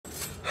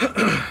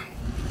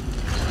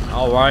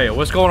Alright,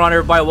 what's going on,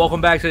 everybody?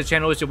 Welcome back to the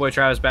channel. It's your boy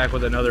Travis back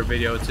with another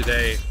video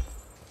today.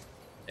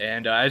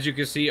 And as you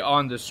can see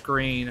on the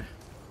screen,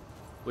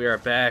 we are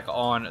back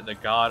on the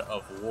God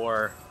of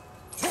War.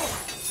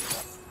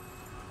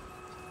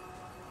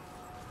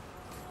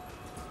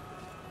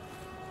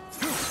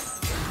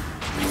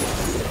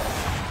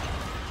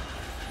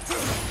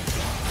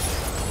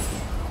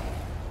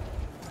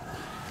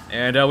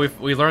 And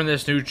we learned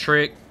this new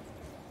trick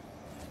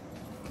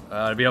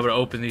to be able to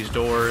open these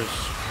doors.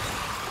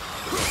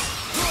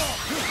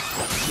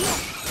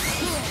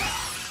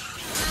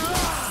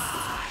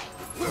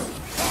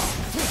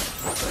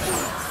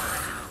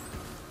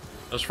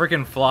 Those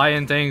freaking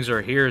flying things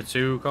are here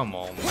too. Come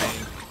on,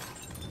 man.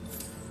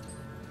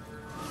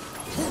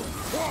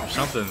 There's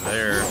something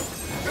there.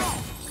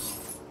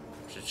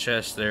 There's a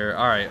chest there.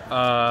 Alright,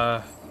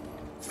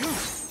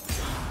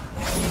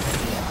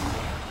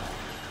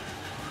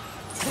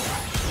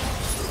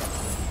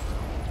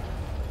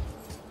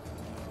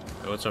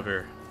 what's up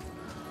here?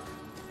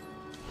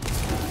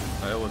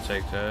 I will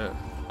take that.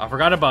 I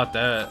forgot about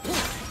that.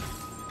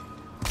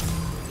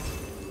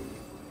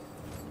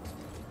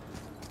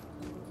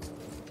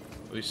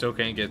 We still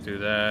can't get through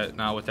that,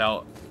 not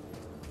without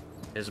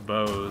his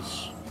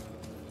bows.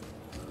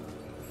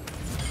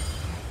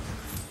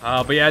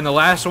 But yeah, in the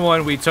last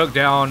one we took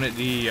down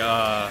the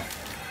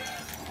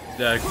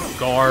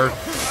guard.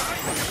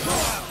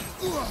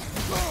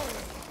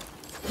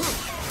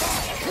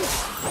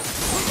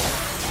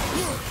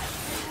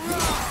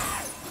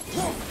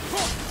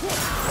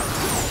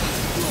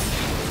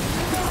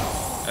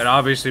 And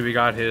obviously we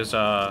got his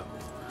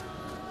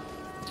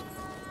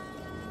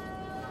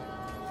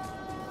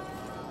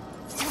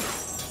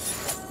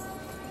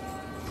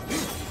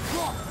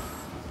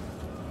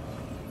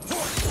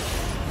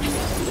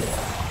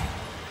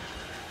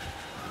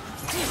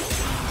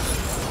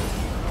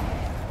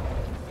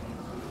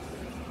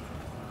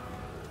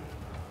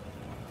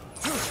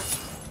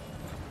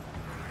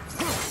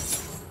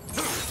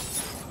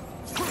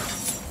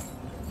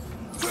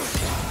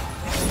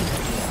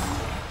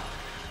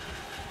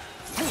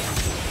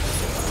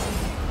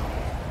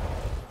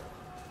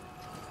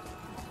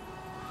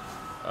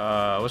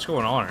what's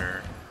going on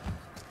here?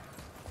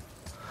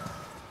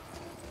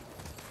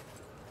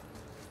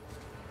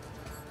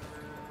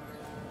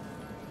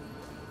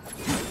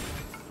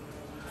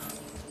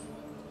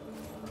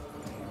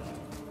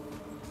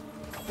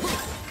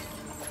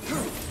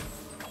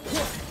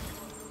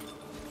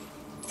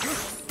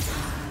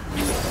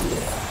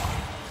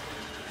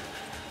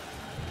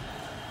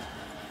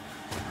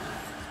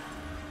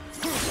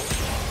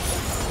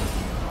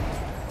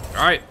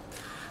 Alright,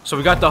 so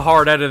we got the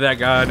heart out of that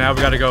guy. Now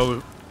we gotta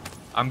go,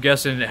 I'm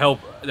guessing,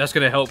 that's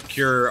gonna help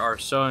cure our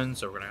son,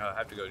 so we're gonna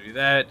have to go do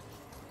that.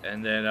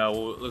 And then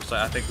looks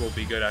like I think we'll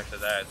be good after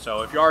that.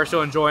 So if you are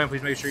still enjoying,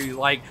 please make sure you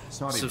like,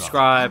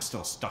 subscribe,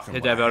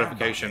 hit that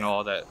notification,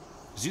 all that.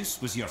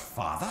 Zeus was your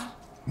father?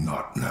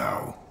 Not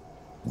now.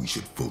 We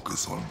should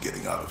focus on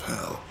getting out of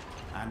hell.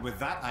 And with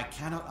that, I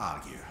cannot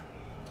argue.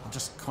 I'll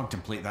just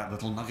contemplate that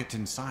little nugget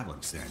in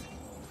silence then.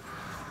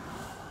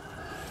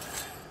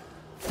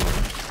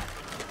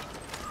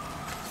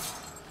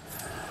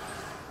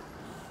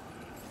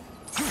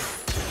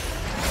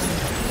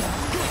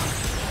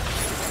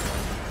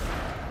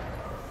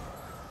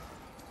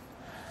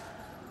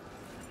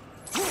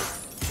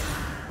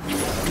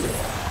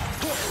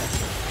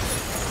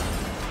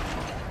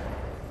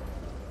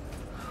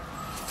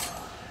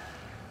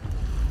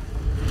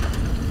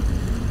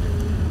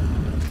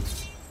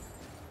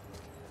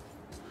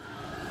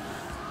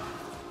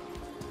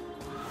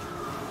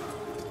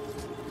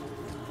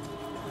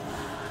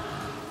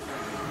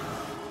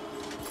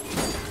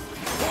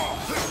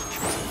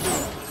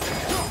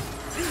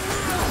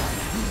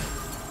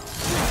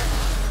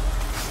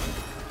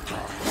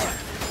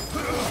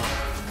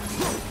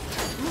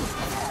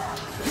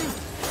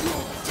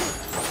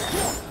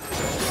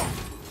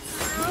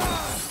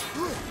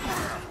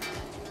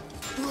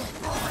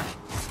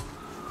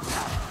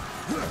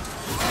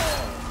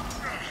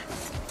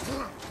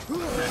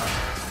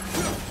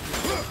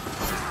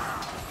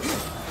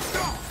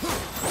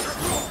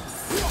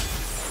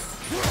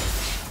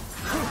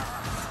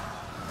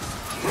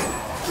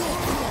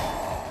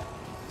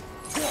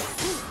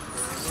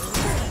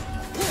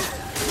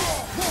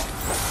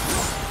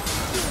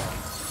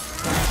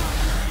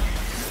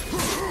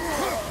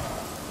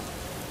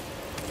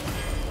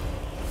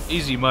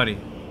 Easy money.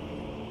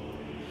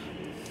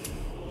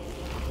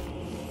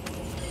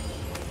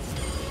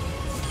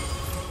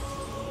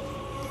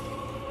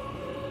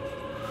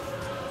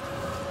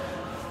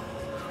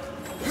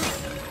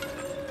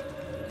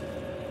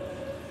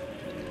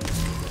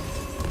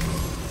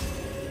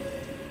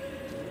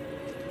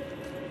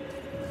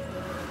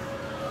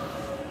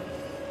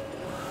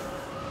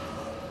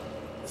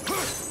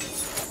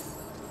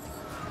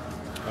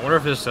 I wonder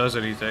if this does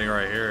anything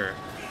right here.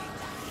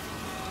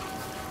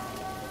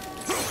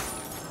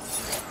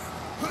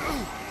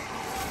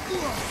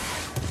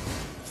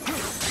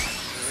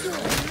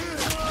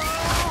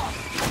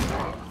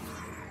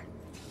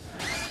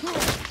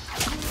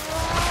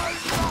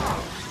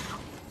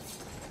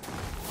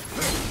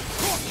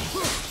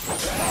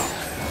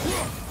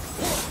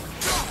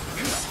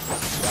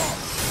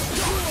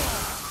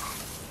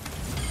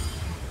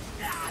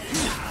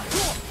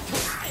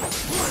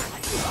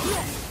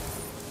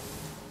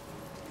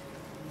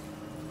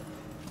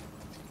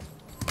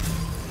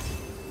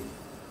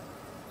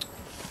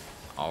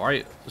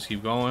 Alright, let's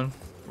keep going.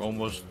 We're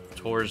almost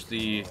towards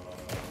the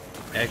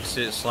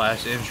exit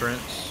slash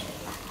entrance.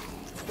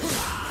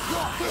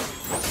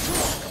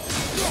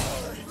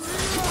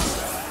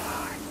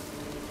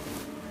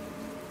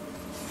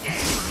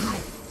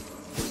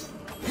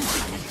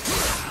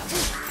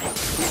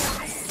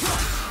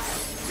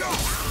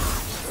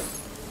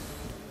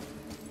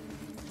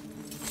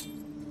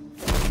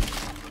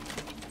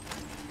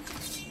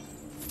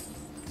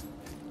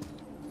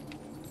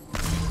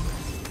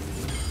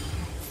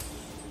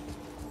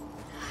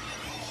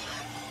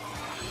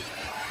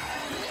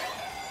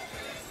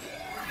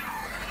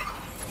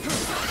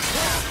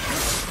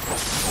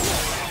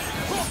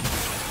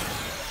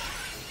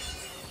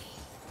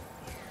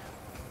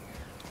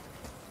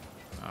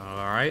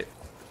 Alright.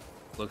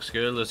 Looks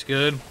good, looks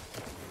good.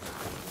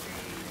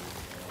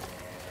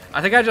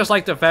 I think I just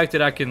like the fact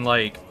that I can,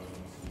 like...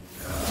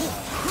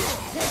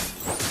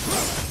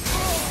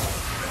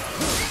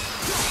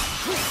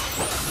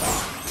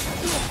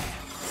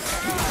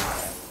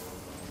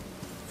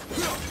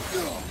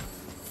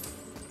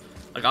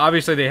 Like,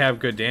 obviously they have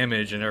good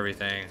damage and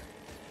everything.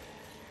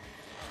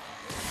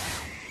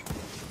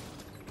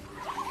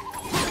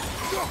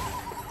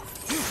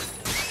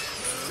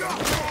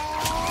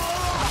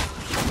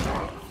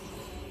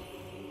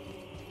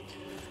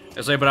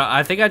 It's like, but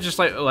I think I just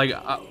like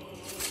I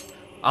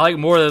like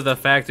more of the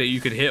fact that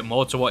you can hit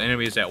multiple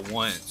enemies at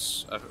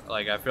once.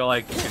 Like, I feel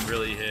like you can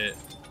really hit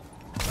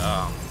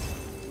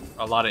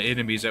a lot of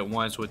enemies at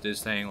once with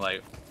this thing.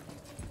 Like,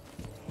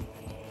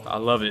 I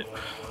love it.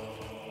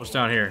 What's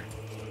down here?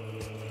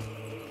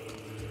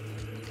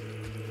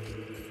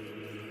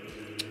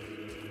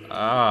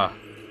 Ah,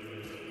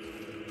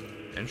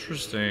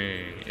 interesting.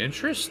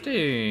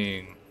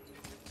 Interesting.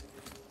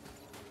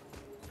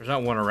 There's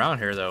not one around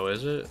here though,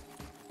 is it?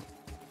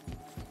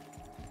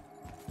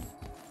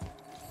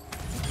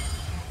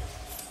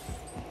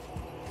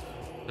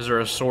 Is there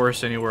a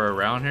source anywhere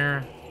around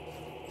here?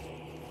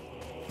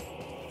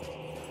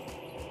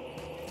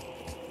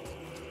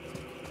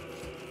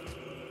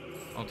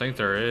 I don't think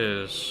there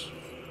is.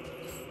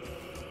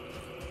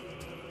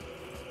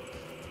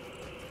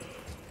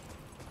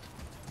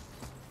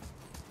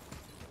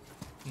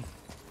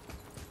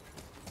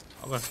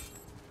 Okay.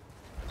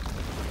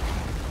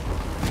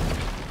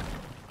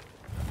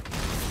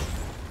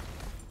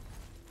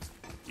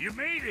 You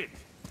made it!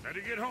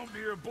 Better get home to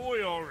your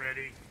boy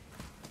already.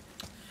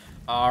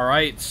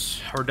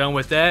 Alright, we're done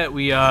with that.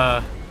 We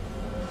just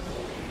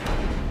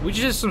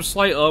did some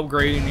slight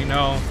upgrading, you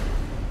know.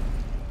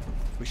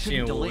 We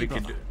shouldn't Seeing what we delay,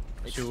 can brother. do.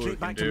 It's See what we straight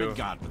can back to do.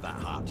 Midgard with that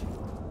heart.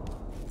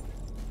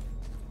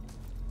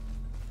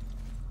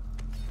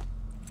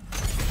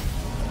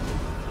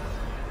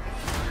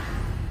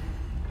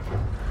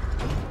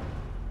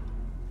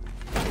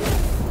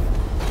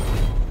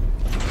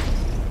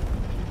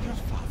 Your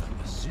father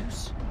was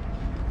Zeus?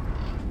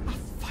 I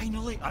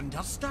finally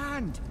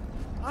understand.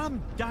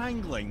 I'm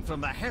dangling from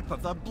the hip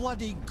of the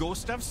bloody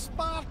ghost of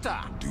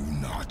Sparta. Do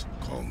not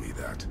call me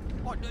that.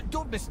 Oh,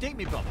 don't mistake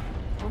me, brother.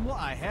 From what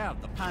I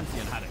heard, the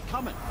Pantheon had it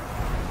coming.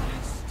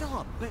 It's still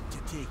a bit to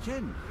take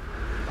in.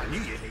 I knew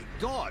you hate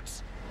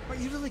gods, but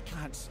you really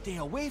can't stay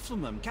away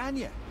from them, can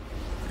you?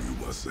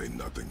 You must say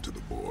nothing to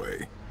the boy.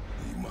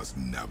 He must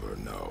never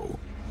know.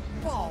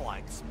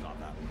 Bollocks,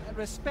 brother.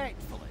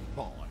 Respectfully,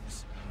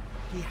 bollocks.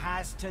 He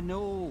has to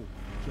know.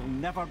 He'll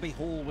never be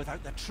whole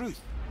without the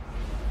truth.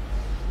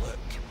 Look,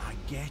 I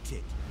get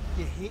it.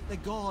 You hate the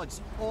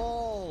gods,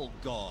 all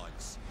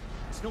gods.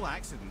 It's no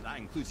accident that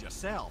includes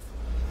yourself.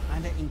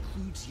 And it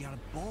includes your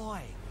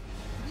boy.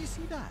 You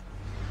see that?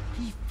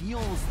 He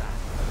feels that.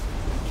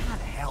 He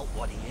can't help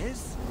what he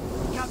is.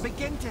 He can't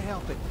begin to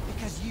help it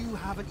because you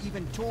haven't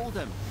even told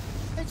him.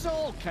 It's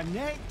all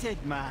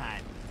connected,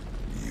 man.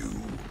 You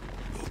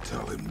will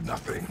tell him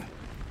nothing.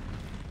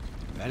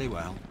 Very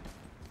well.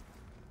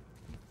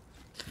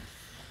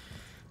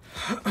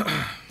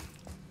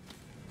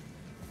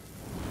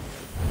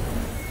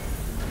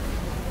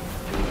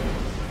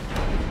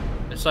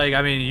 It's like,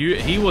 I mean,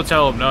 he will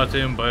tell him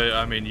nothing, but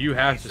I mean, you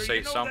have to So say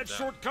you know something. that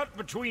shortcut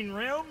between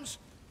realms?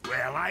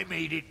 Well, I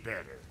made it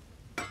better.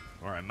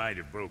 Or I might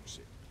have broke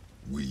it.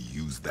 We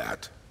use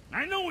that.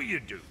 I know you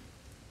do.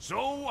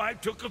 So I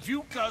took a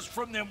few cuts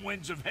from them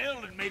winds of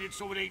hell and made it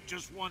so it ain't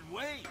just one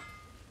way.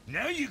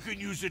 Now you can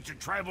use it to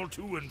travel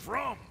to and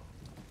from.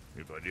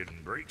 If I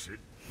didn't break it.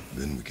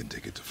 Then we can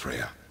take it to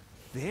Freya.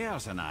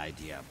 There's an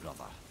idea,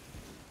 brother.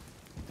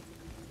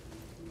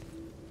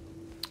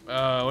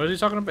 What is he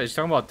talking about? He's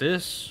talking about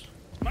this?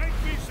 Might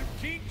be some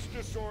kinks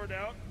to sort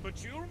out,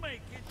 but you'll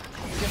make it.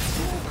 Just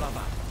go,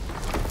 brother.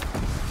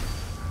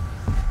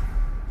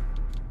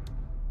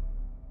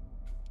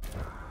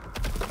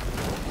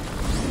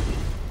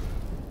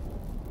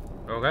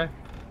 Okay.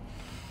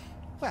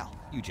 Well,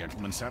 you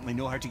gentlemen certainly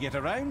know how to get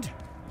around.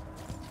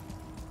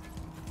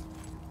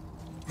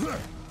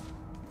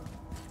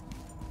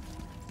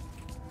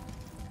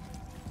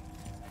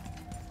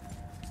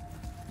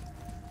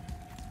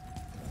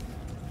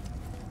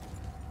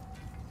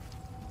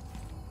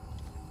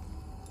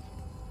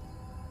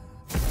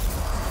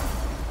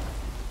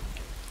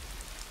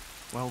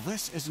 Well,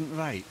 this isn't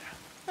right.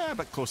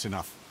 But close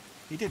enough.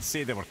 He did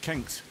say there were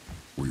kinks.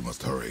 We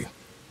must hurry.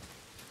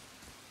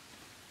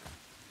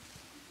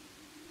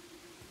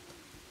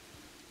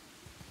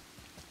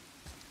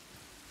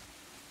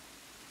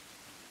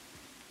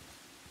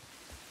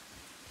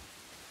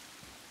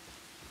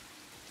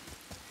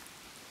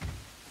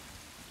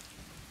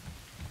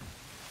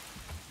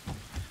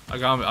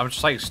 Like I'm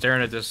just like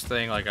staring at this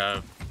thing like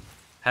I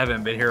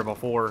haven't been here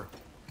before.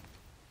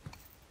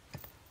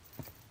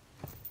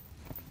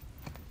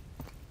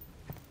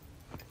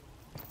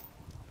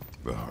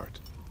 The heart.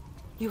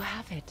 You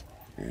have it.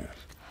 Yes.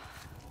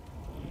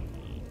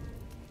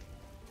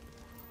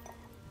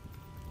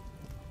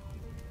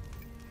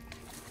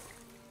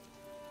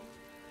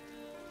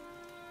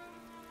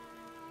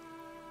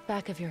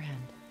 Back of your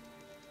hand.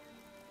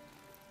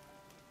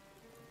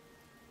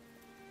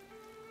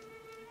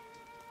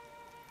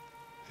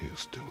 He is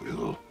still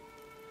ill.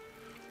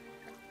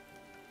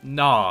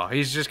 Nah,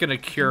 he's just gonna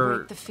cure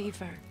Break the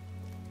fever.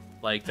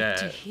 like But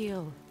to that.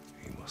 heal.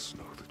 He must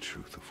know the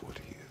truth of what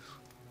he is.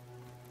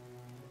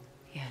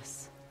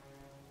 Yes.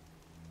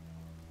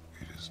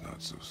 It is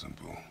not so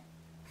simple.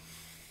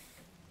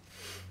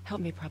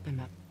 Help me prop him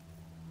up.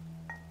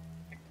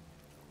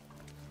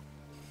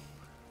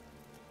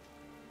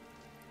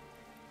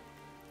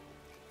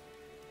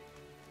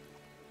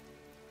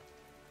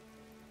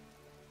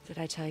 Did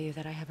I tell you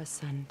that I have a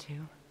son,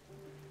 too?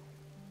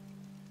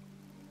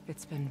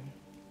 It's been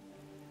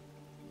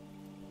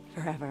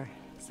forever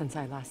since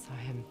I last saw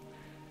him.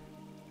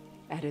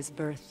 At his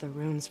birth, the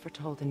runes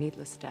foretold a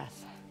needless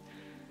death.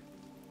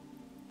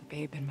 The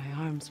babe in my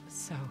arms was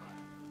so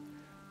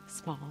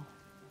small,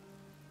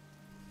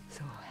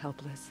 so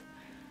helpless.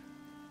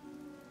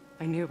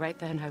 I knew right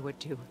then I would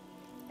do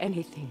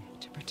anything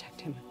to protect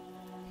him,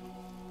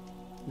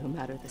 no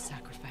matter the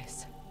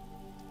sacrifice.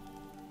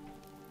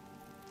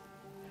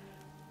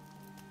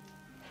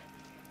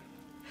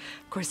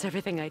 Of course,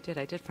 everything I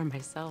did for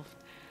myself.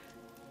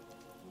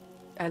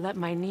 I let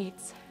my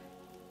needs,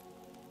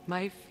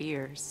 my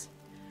fears,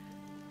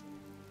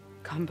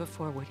 come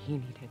before what he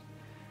needed.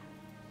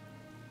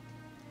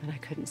 And I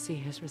couldn't see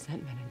his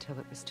resentment until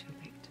it was too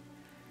late.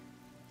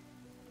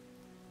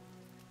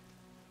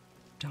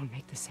 Don't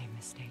make the same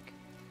mistake.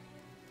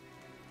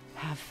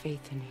 Have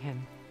faith in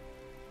him.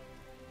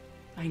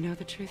 I know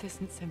the truth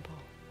isn't simple,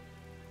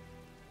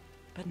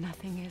 but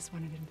nothing is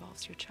when it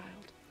involves your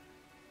child.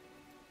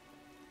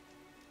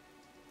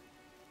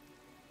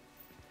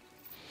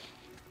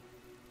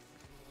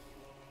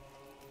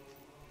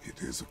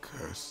 It is a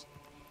curse.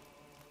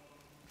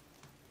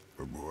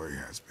 The boy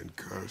has been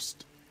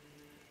cursed.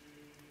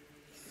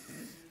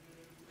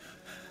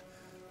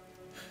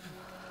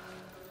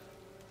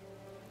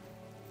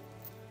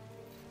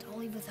 Don't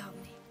leave without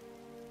me.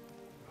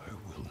 I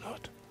will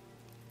not.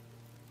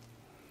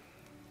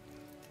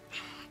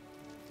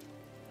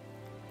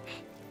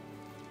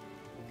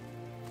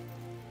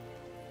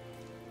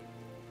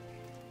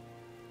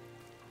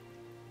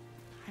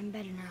 I'm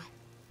better now.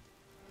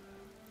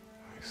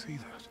 I see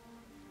that.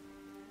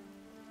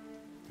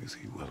 Is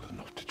he well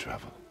enough to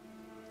travel?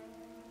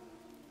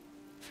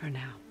 For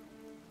now.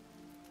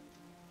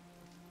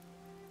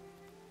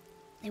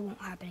 It won't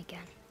happen again.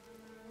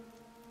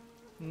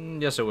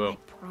 Yes, it will. I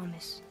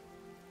promise.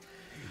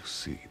 You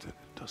see that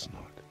it does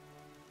not.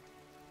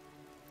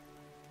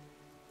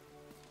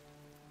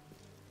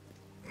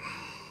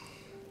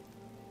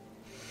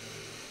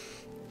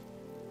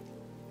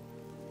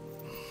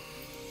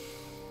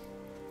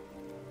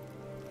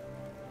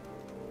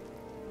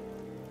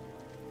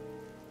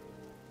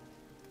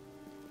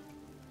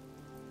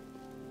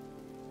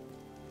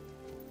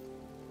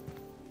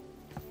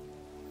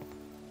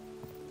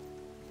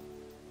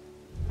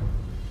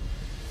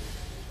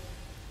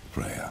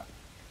 Freya,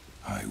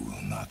 I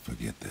will not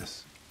forget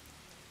this.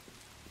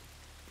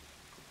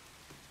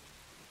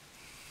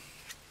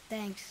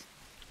 Thanks.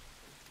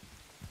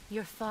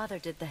 Your father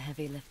did the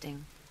heavy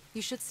lifting.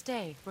 You should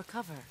stay,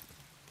 recover.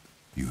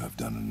 You have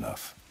done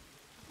enough.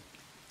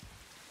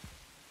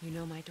 You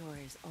know my door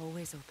is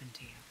always open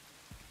to you.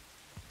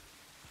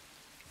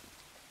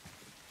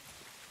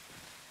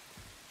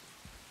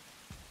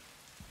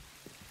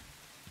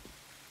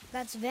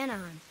 That's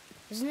Vanaheim,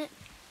 isn't it?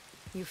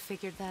 You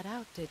figured that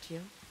out, did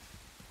you?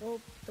 Well,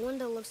 the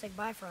window looks like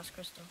Bifrost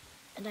crystal,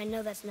 and I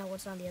know that's not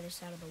what's on the other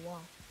side of the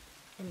wall.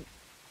 And,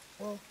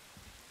 well,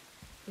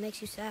 it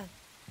makes you sad.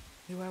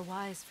 You are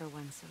wise for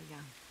one so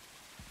young.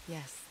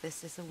 Yes,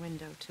 this is a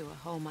window to a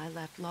home I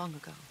left long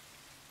ago.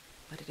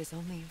 But it is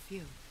only a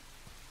view.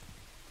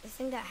 The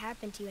thing that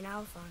happened to you in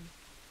Alfheim,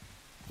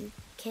 you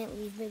can't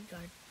leave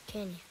Midgard,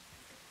 can you?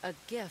 A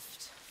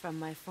gift from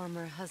my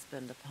former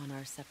husband upon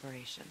our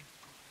separation.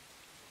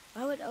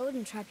 Why would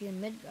Odin trap you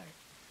in Midgard?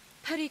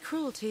 Petty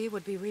cruelty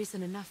would be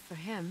reason enough for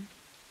him.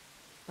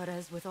 But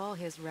as with all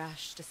his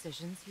rash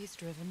decisions, he's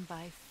driven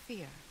by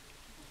fear.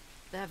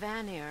 The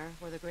Vanir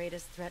were the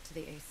greatest threat to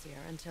the Aesir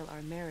until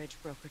our marriage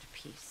brokered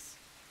peace.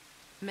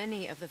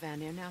 Many of the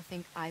Vanir now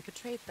think I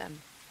betrayed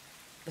them.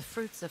 The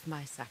fruits of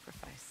my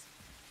sacrifice.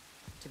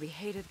 To be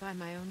hated by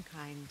my own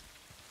kind.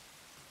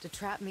 To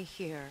trap me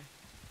here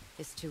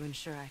is to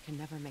ensure I can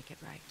never make it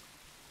right.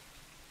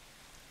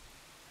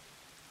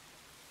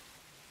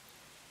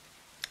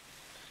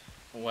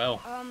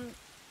 Well.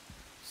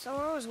 So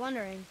I was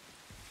wondering,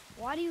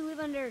 why do you live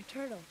under a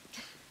turtle?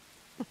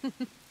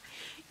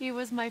 He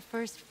was my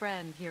first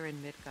friend here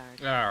in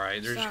Midgard.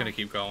 Alright, they're just gonna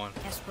keep going.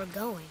 Guess we're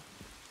going.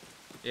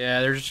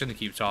 Yeah, they're just gonna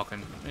keep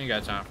talking. Ain't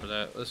got time for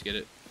that. Let's get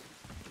it.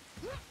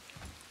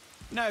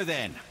 Now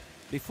then,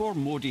 before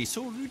Modi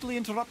so rudely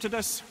interrupted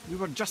us, we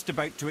were just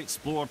about to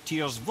explore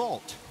Tyr's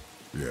vault.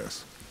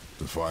 Yes,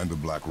 to find the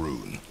Black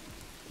Rune.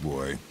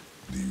 Boy,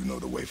 do you know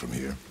the way from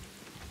here?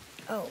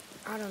 Oh,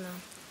 I don't know.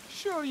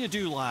 Sure you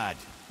do, lad.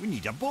 We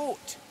need a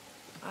boat.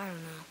 I don't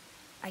know.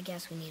 I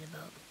guess we need a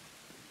boat.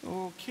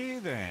 Okay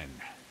then.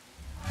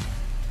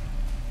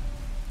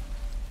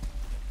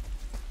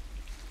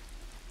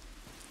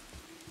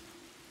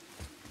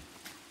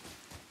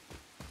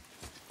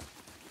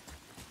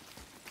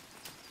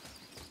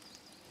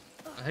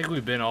 I think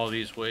we've been all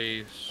these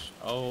ways.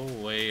 Oh,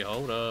 wait,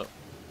 hold up.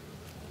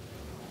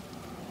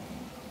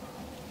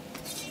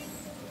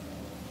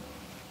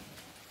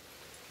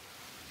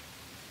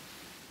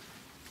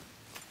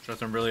 There's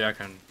nothing really I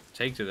can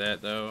take to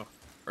that, though.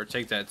 Or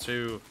take that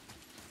to.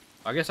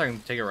 I guess I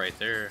can take it right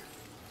there.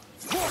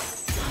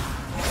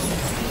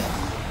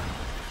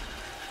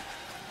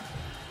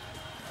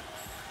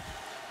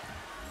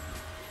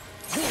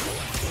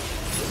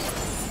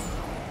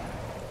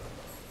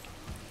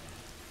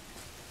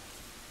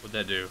 What'd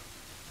that do?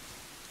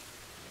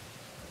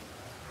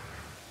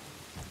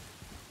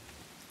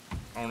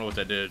 I don't know what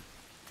that did.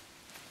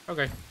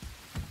 Okay.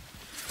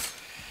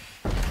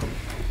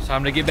 It's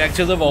time to get back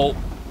to the vault.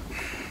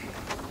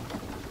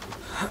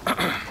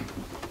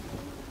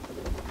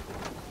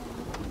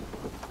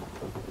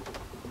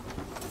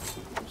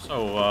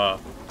 So,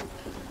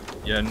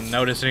 you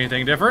notice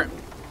anything different?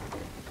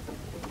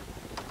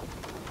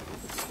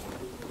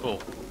 Cool.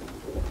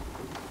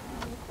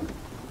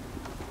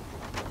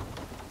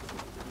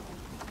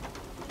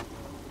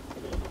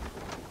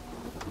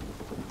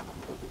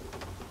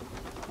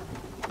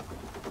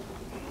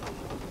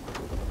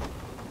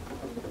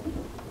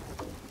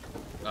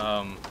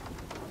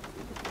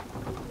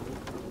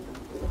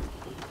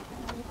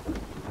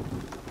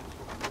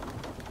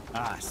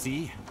 Ah,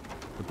 see?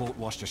 The boat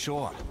washed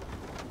ashore.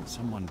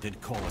 Someone did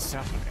call a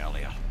serpent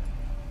earlier.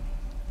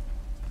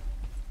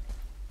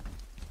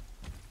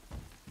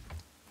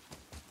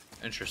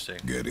 Interesting.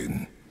 Get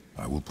in.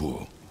 I will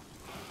pull.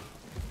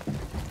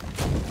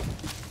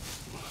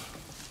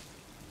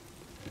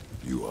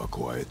 You are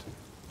quiet.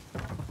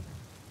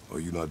 Are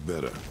you not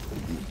better?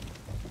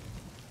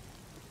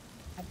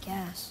 I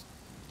guess.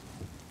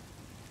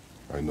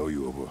 I know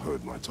you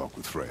overheard my talk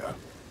with Freya.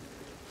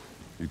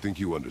 You think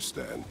you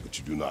understand, but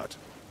you do not.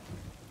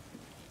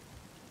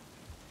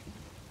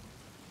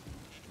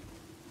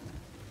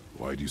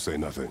 Why do you say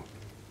nothing?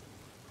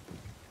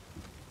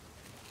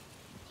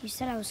 You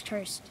said I was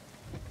cursed.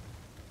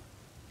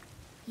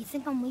 You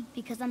think I'm weak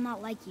because I'm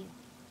not like you.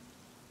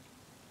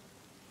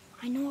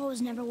 I know I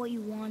was never what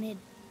you wanted.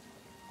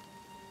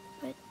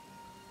 But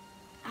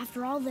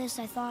after all this,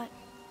 I thought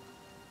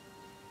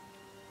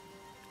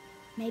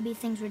maybe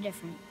things were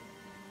different.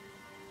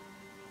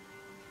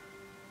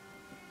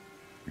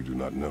 You do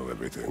not know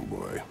everything,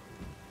 boy.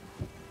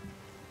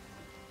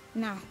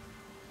 No.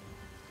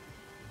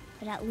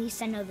 But at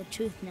least I know the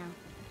truth now.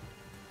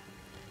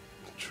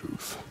 The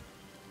truth.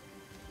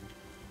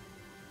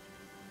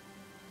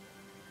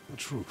 The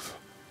truth.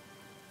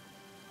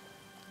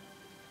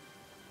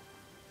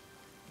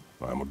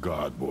 I am a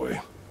god, boy.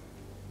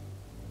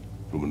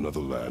 From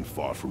another land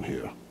far from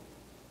here.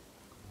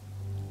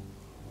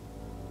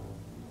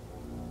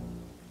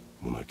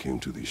 When I came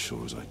to these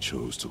shores, I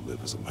chose to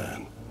live as a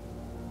man.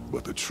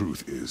 But the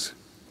truth is,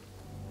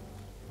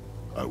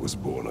 I was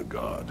born a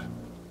god.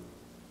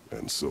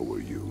 And so were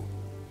you.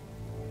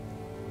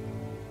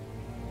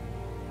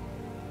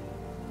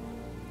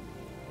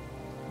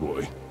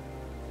 Boy,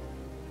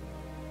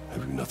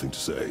 have you nothing to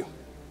say?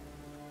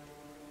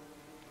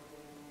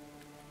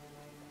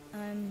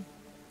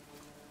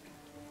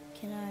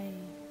 Can I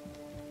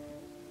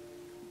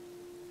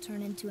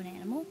turn into an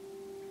animal?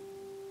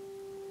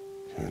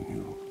 Can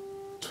you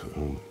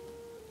turn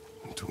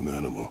into an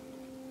animal?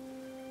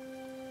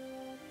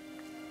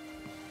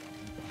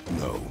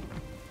 No.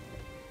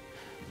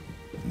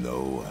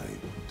 No, I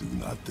do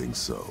not think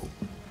so.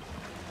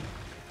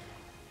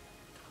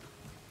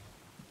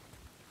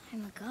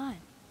 I'm a god.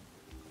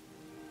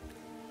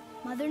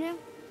 Mother knew?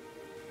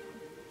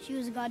 She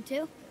was a god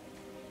too?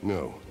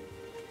 No.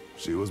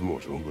 She was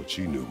mortal, but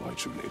she knew my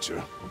true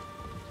nature.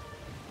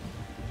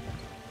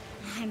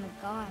 I'm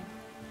a god.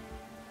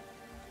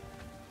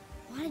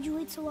 Why did you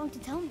wait so long to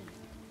tell me?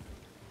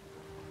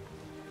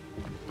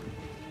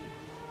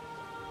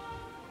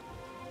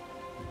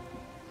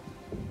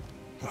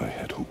 I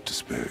had hoped to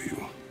spare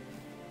you.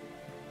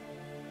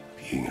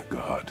 Being a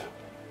god,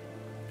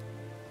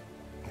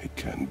 it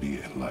can be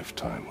a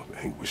lifetime of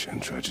anguish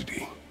and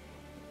tragedy.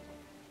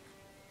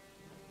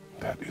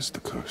 That is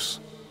the curse.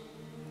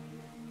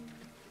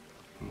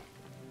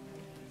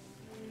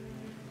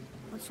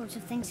 What sorts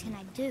of things can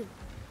I do?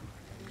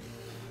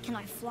 Can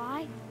I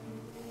fly?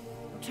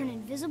 Or turn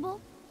invisible?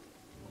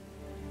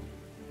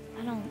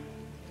 I don't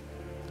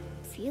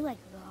feel like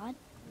God.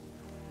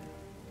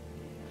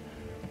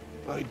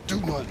 I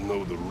do not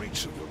know the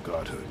reach of your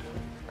godhood.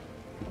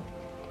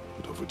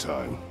 But over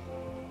time,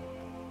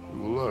 we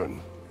will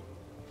learn.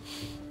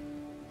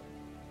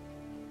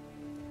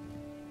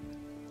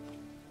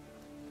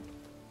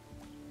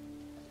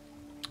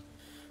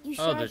 You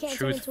sure Oh, I the can't turn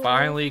truth into a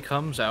finally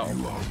comes out.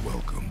 You are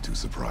welcome to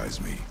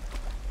surprise me.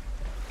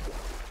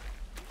 wolf?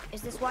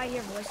 Is this why you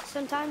hear voices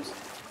sometimes?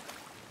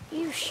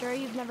 You sure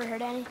you've never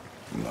heard any?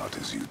 Not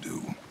as you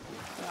do.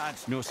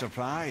 That's no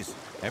surprise.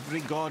 Every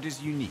god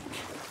is unique.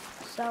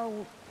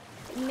 So,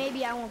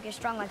 maybe I won't get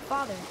strong like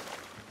Father,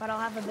 but I'll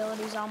have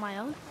abilities all my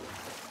own?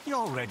 You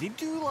already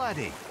do,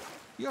 laddie.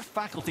 Your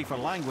faculty for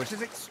language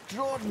is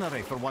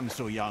extraordinary for one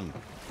so young.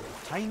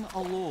 Time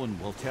alone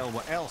will tell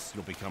what else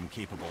you'll become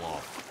capable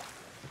of.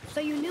 So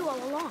you knew all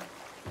along?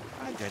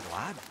 I did,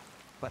 lad.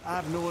 But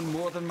I've known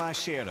more than my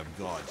share of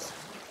gods.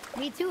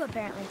 Me too,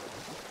 apparently.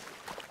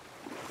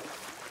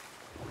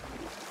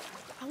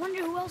 I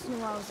wonder who else knew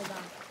I was a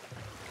god.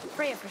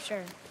 Freya for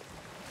sure.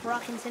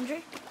 Brock and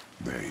Sindri?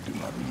 They do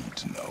not need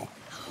to know.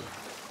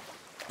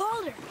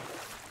 Baldur!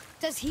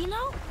 Does he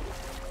know?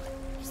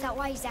 Is that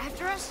why he's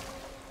after us?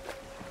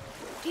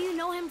 Do you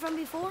know him from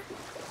before?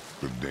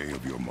 The day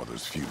of your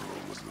mother's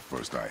funeral was the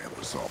first I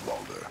ever saw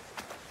Baldur.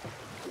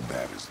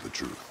 That is the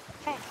truth.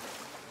 Hey,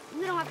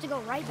 we don't have to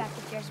go right back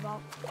to Tyr's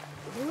vault,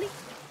 do we?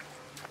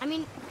 I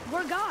mean,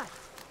 we're God.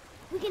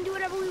 We can do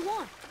whatever we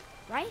want,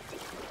 right?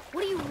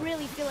 What do you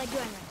really feel like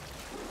doing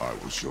right? I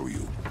will show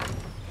you.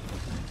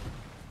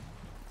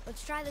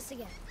 Let's try this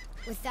again,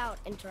 without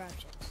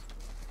interruptions.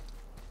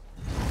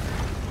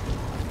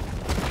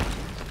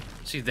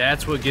 See,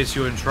 that's what gets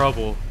you in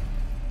trouble.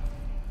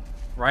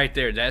 Right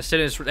there. That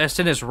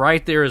sentence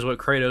right there is what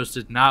Kratos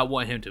did not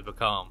want him to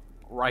become.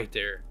 Right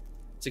there.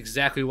 It's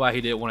exactly why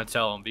he didn't want to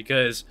tell him,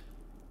 because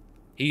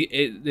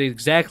the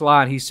exact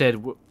line he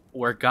said,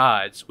 "We're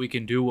gods. We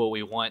can do what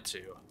we want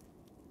to.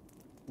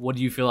 What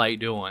do you feel like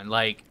doing?"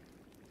 Like,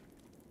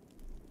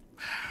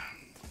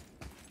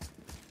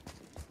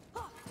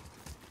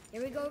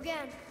 Here we go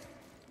again.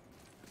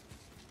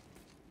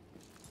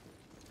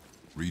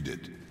 Read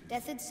it.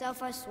 Death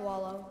itself I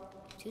swallow,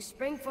 to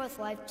spring forth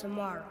life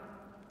tomorrow.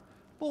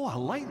 Oh, I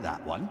like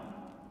that one.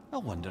 I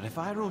wonder if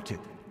I wrote it.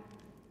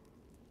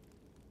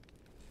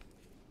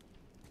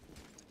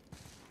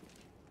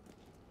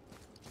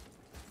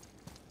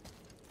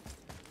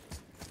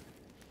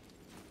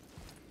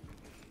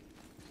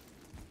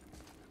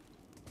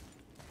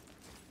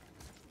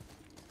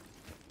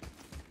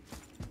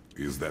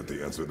 Is that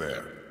the answer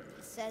there?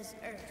 It says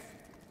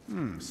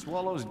Earth.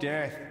 Swallows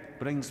death,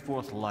 brings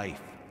forth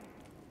life.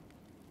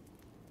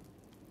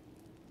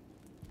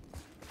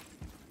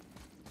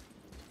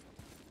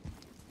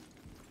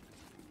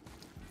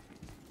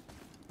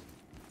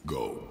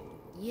 Go.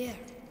 Yeah.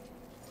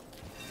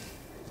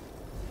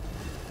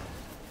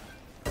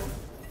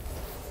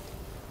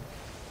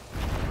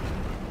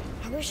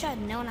 I wish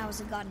I'd known I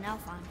was a god in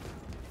Alfheim.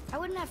 I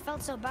wouldn't have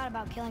felt so bad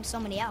about killing so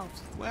many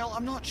elves. Well,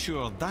 I'm not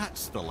sure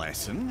that's the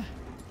lesson.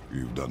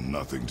 You've done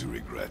nothing to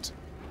regret.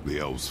 The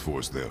elves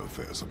forced their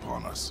affairs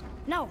upon us.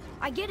 No,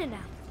 I get it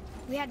now.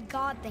 We had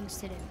god things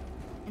to do,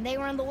 and they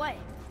were in the way,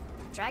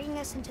 dragging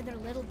us into their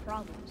little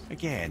problems.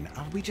 Again,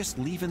 are we just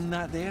leaving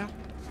that there?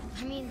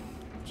 I mean,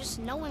 just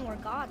knowing we're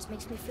gods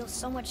makes me feel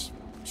so much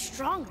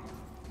stronger.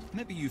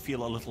 Maybe you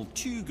feel a little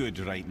too good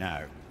right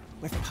now.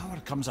 With power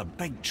comes a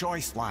big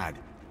choice, lad.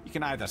 You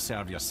can either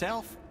serve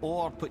yourself,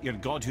 or put your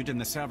godhood in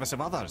the service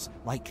of others,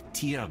 like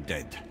Tyr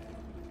did.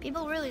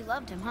 People really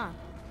loved him, huh?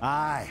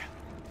 Aye,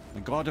 the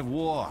god of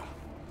war,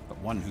 but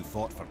one who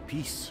fought for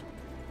peace.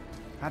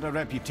 Had a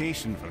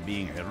reputation for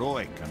being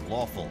heroic and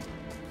lawful,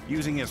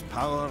 using his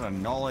power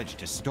and knowledge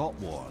to stop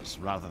wars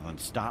rather than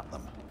start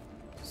them.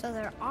 So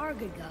there are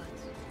good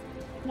gods.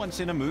 Once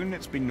in a moon,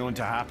 it's been known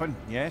to happen,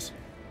 yes?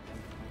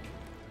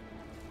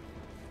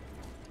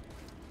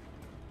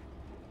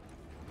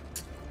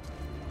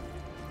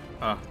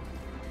 huh.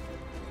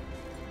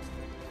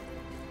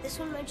 This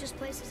one mentions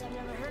places I've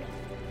never heard of.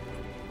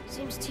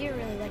 Seems Tyr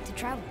really liked to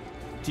travel.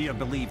 Tyr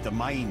believed the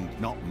mind,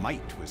 not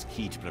might, was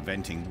key to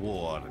preventing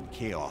war and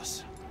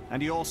chaos.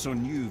 And he also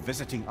knew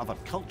visiting other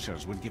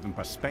cultures would give him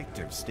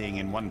perspective staying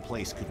in one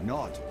place could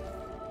not.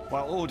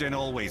 While Odin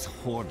always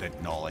hoarded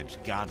knowledge,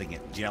 guarding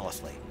it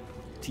jealously,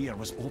 Tyr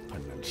was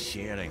open and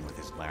sharing with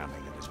his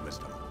learning and his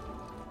wisdom.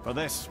 For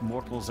this,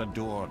 mortals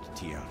adored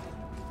Tyr,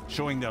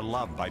 showing their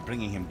love by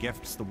bringing him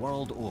gifts the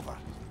world over.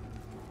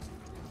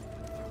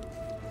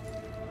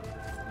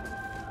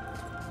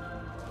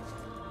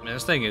 Man,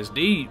 this thing is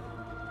deep.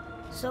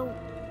 So,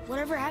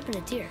 whatever happened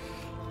to Tyr?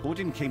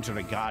 Odin came to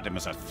regard him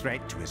as a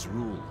threat to his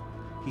rule.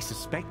 He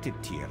suspected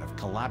Tyr of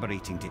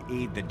collaborating to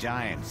aid the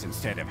Giants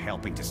instead of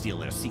helping to steal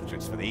their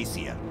secrets for the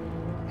Aesir.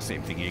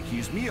 Same thing he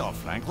accused me of,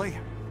 frankly.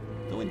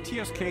 Though in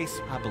Tyr's case,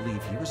 I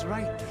believe he was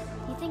right.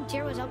 You think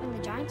Tyr was helping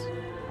the Giants?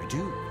 I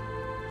do.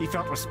 He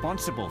felt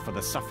responsible for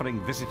the suffering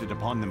visited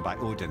upon them by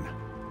Odin.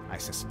 I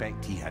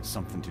suspect he had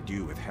something to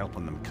do with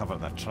helping them cover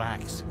their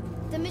tracks.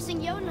 The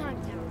missing Jotunheim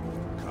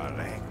tower.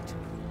 Correct.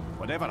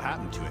 Whatever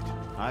happened to it,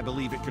 I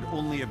believe it could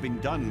only have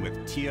been done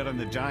with Tyr and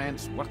the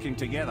giants working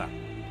together.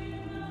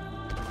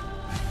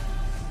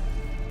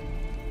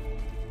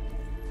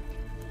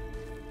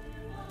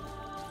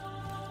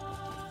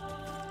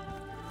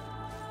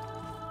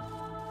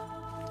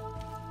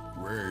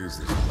 Where is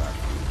this black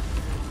room?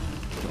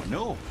 Don't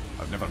know.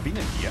 I've never been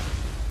in here.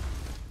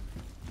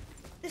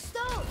 The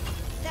stone!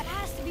 That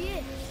has to be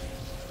it.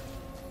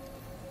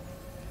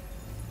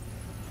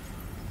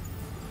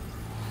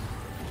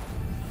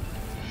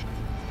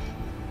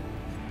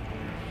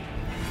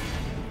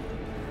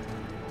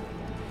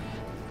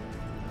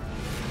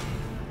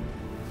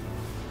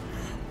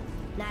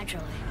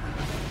 Naturally.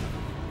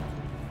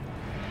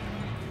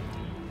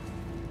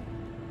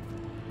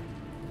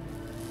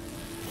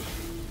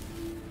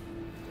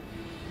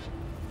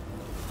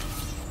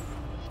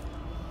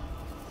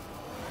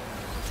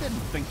 Didn't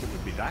think it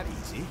would be that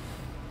easy.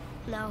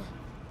 No.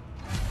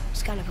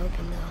 Was kind of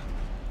hoping, though.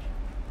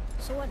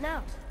 So what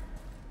now?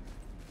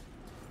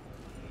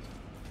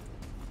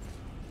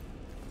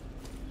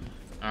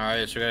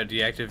 Alright, so we gotta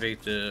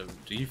deactivate the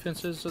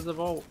defenses of the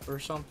vault or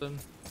something.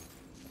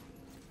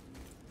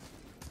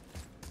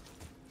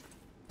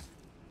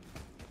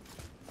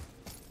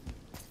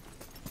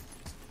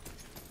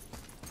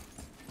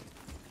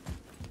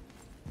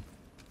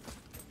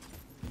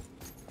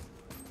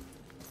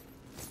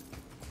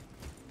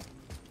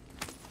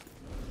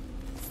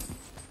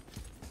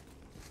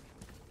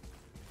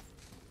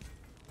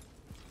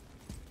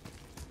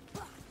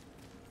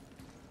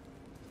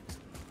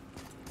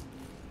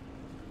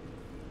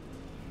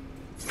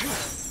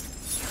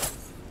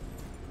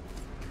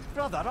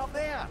 Brother, up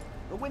there!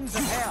 The winds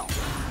of hell!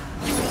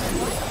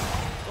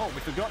 Oh,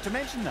 we forgot to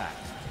mention that.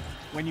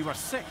 When you were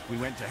sick, we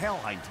went to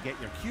Helheim to get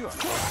your cure.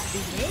 We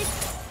did?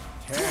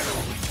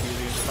 Terrible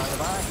experience, by the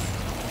by.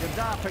 Your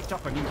dad picked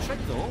up a new trick,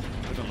 though,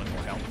 with a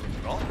little help from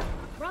Brock.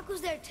 Brock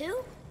was there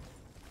too?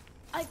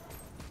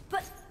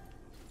 But...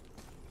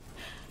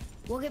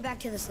 We'll get back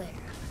to this later.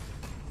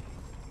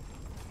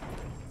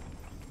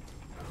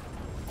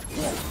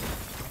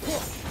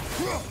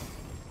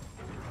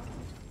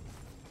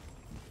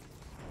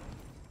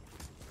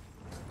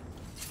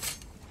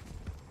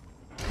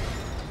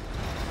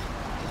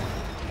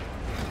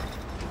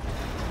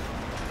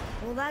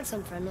 Well, that's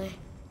unfriendly.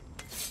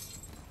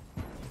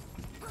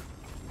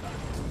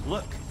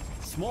 Look,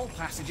 small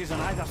passages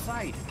on either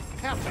side.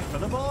 Perfect for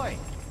the boy.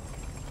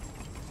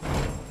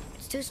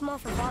 It's too small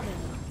for Father,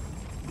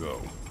 though.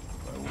 Go.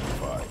 I will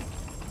fight.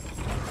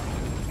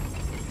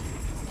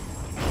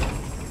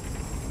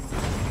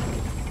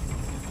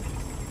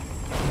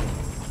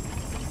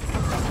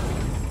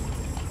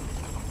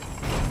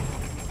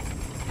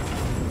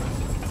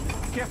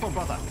 Careful,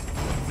 brother.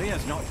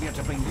 Leah's not here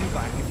to bring you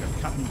back if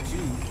you're cutting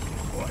too.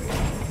 Quiet.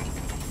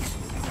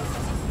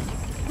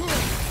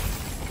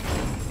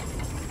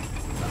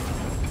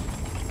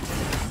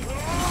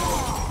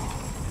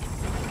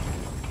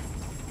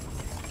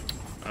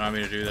 Allow me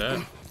to do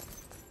that.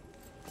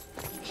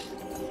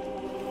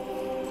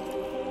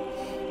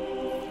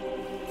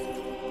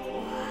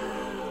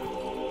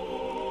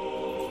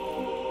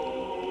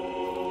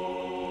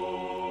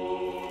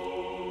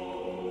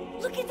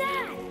 Look at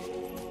that!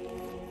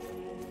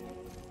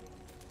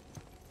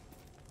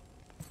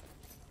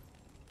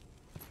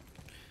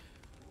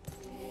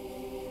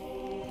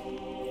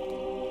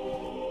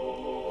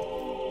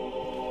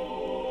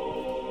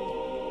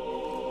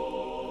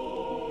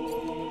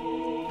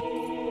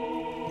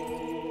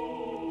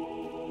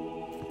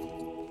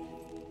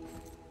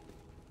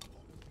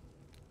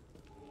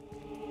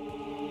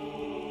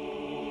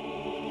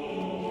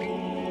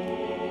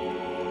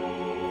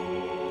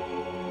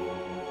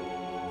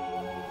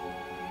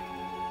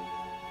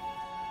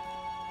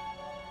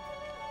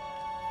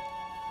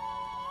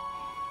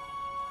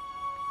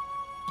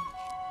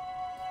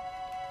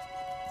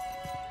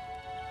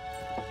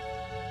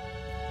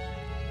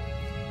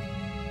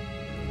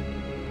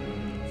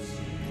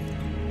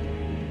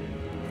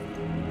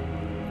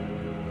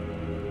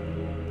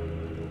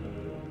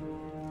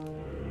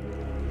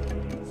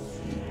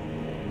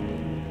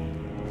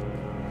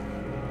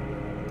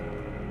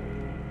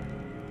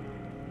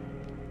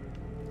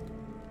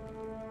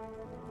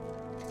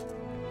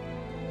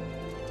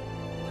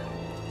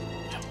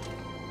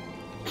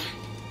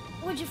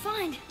 What'd you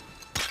find?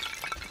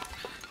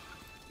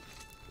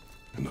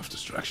 Enough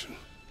distraction.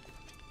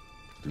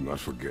 Do not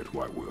forget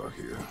why we are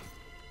here.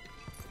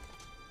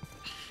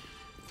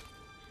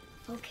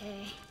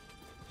 Okay.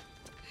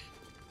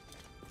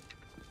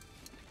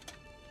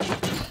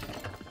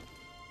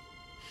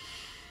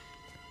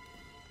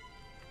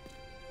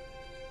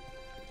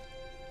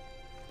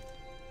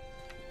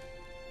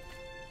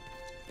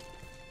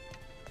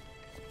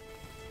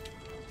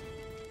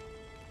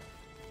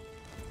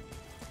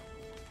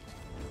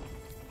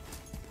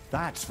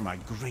 That's from a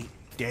great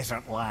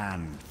desert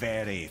land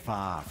very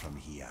far from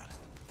here.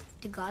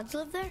 Do gods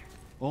live there?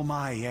 Oh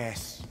my,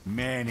 yes.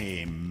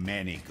 Many,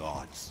 many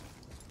gods.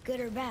 Good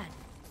or bad?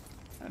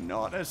 And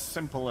not as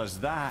simple as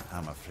that,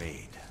 I'm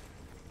afraid.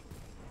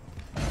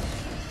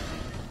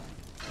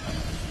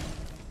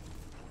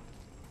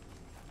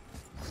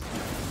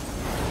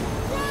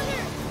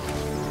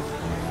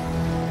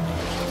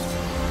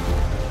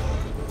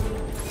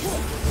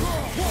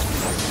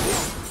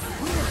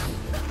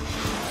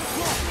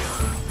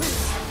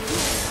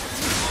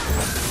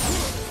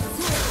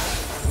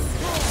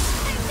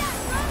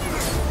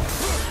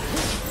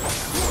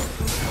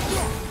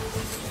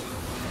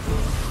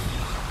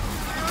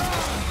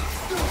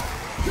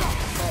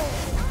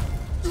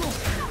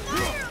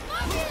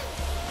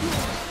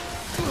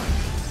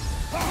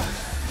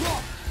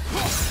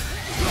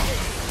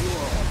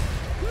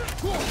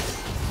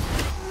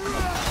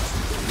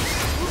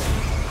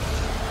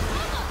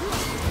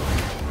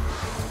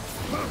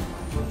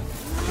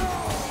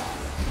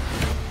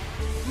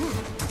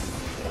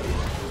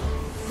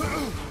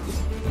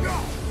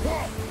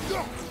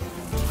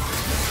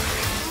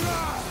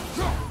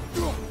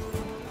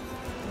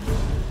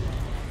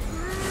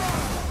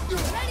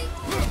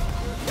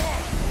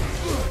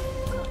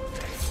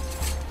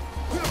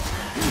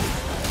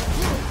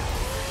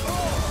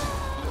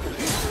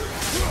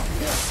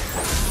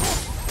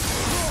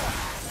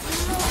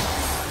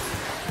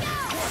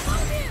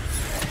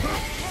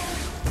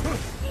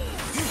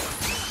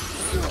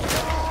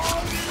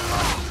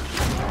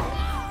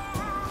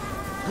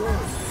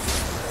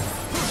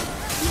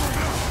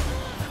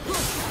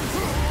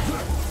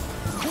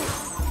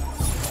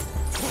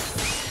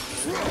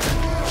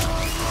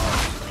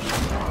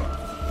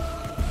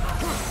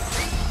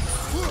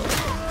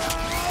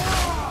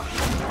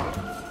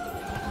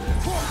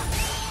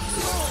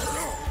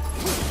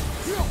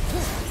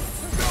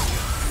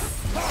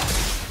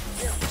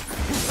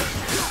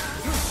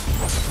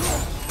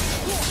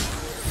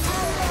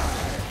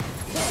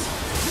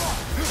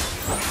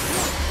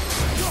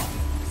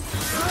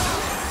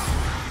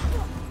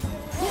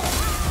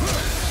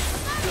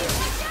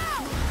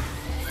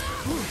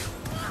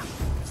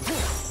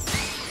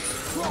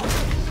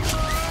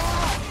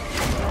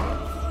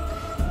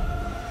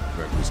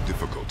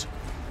 Difficult.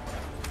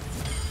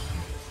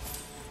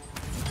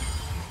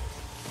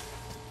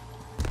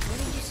 What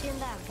did you see in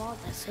that vault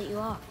that set you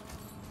off?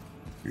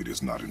 It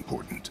is not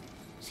important.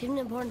 Seemed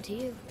important to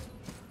you.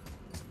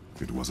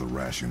 It was a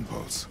rash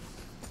impulse.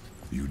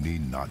 You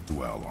need not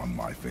dwell on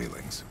my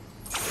failings.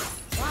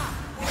 Wow.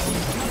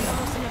 That's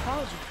almost an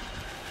apology.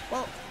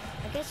 Well,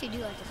 I guess you do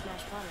like to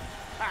smash fire.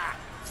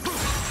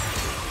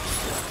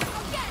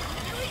 Okay,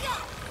 here we go!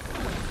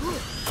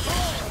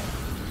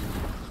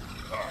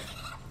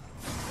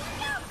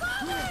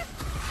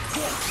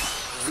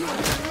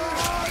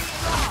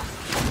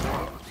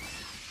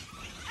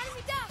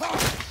 Enemy down!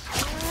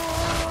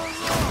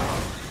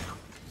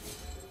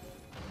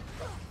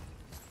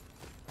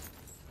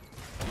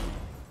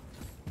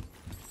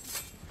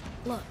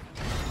 Look,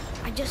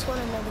 I just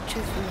want to know the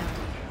truth from now,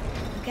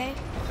 okay?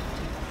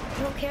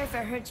 I don't care if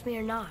it hurts me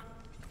or not.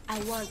 I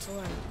want to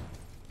learn.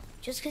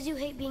 Just because you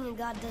hate being a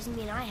god doesn't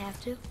mean I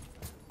have to.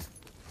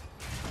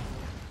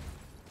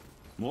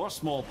 More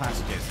small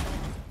passages.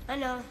 I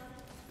know.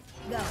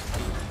 Go.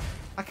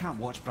 I can't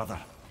watch, brother.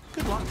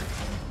 Good luck.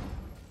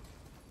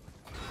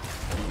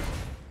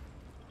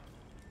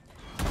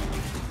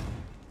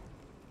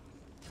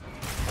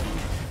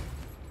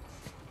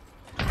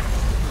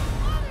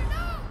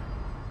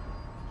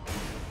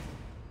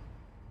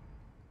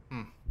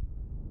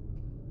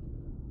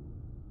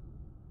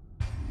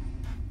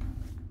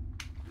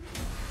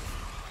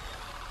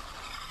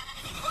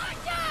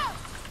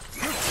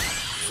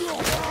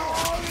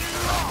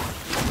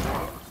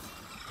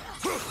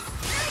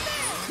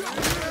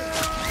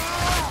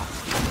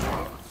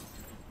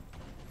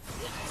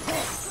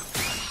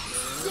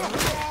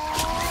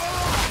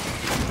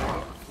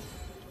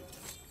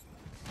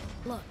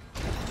 Look,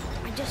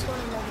 I just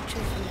want to know the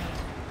truth from now,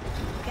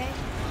 okay?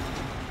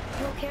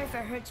 I don't care if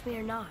it hurts me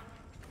or not.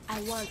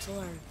 I want to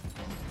learn.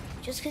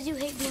 Just because you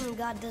hate being a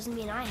god doesn't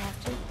mean I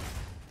have to.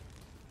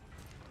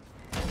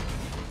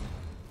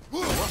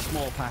 More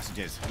small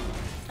passages.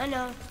 I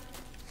know.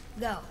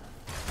 Go.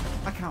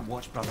 I can't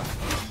watch, brother.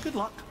 Good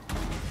luck.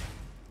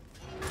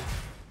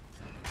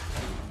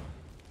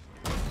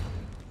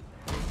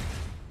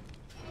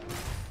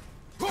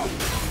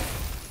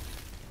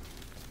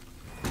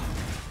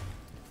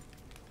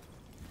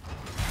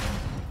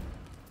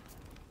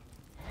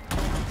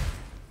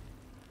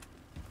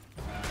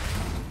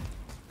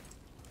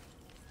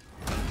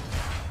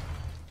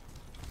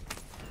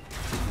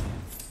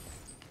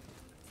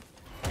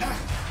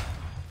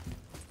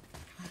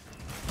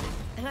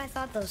 And I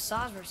thought those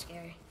saws were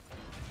scary.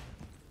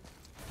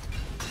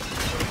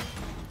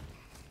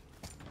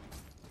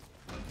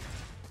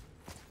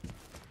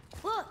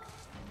 Look!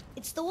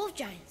 It's the wolf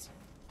giants.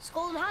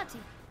 Skull and Hati.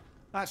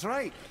 That's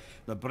right.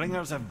 The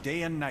bringers of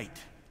day and night.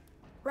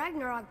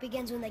 Ragnarok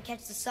begins when they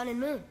catch the sun and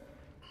moon.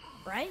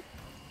 Right?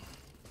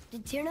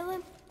 Did Tyr know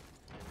them?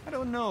 I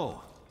don't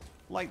know.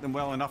 Like them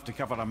well enough to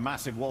cover a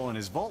massive wall in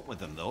his vault with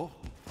them, though.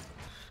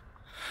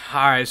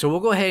 Alright, so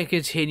we'll go ahead and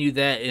continue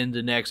that in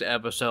the next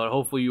episode.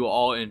 Hopefully you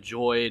all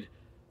enjoyed.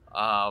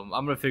 I'm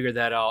going to figure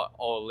that out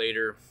all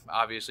later,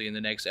 obviously, in the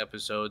next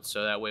episode,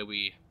 so that way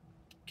we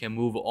can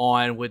move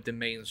on with the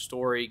main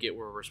story, get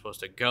where we're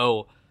supposed to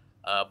go.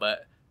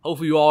 But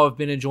hopefully you all have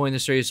been enjoying the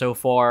series so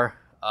far.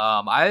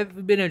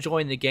 I've been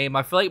enjoying the game.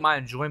 I feel like my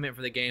enjoyment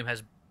for the game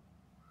has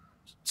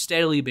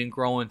steadily been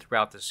growing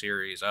throughout the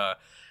series.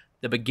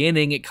 The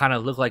beginning, it kind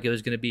of looked like it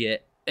was going to be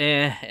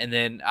and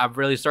then I'm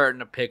really starting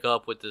to pick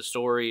up with the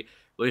story,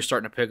 really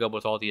starting to pick up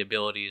with all the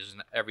abilities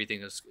and everything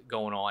that's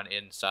going on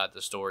inside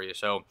the story.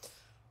 So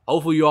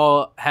hopefully you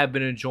all have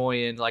been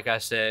enjoying, like I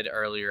said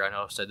earlier. I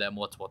know I've said that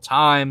multiple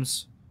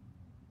times.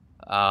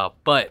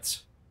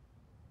 But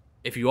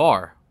if you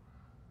are,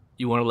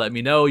 you want to let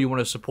me know, you want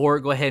to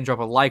support, go ahead and drop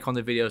a like on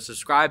the video,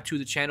 subscribe to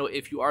the channel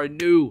if you are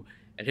new,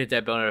 and hit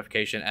that bell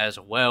notification as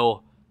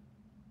well.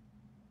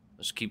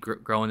 Let's keep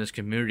growing this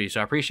community.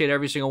 So I appreciate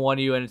every single one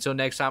of you, and until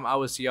next time, I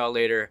will see y'all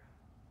later.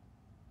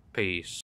 Peace.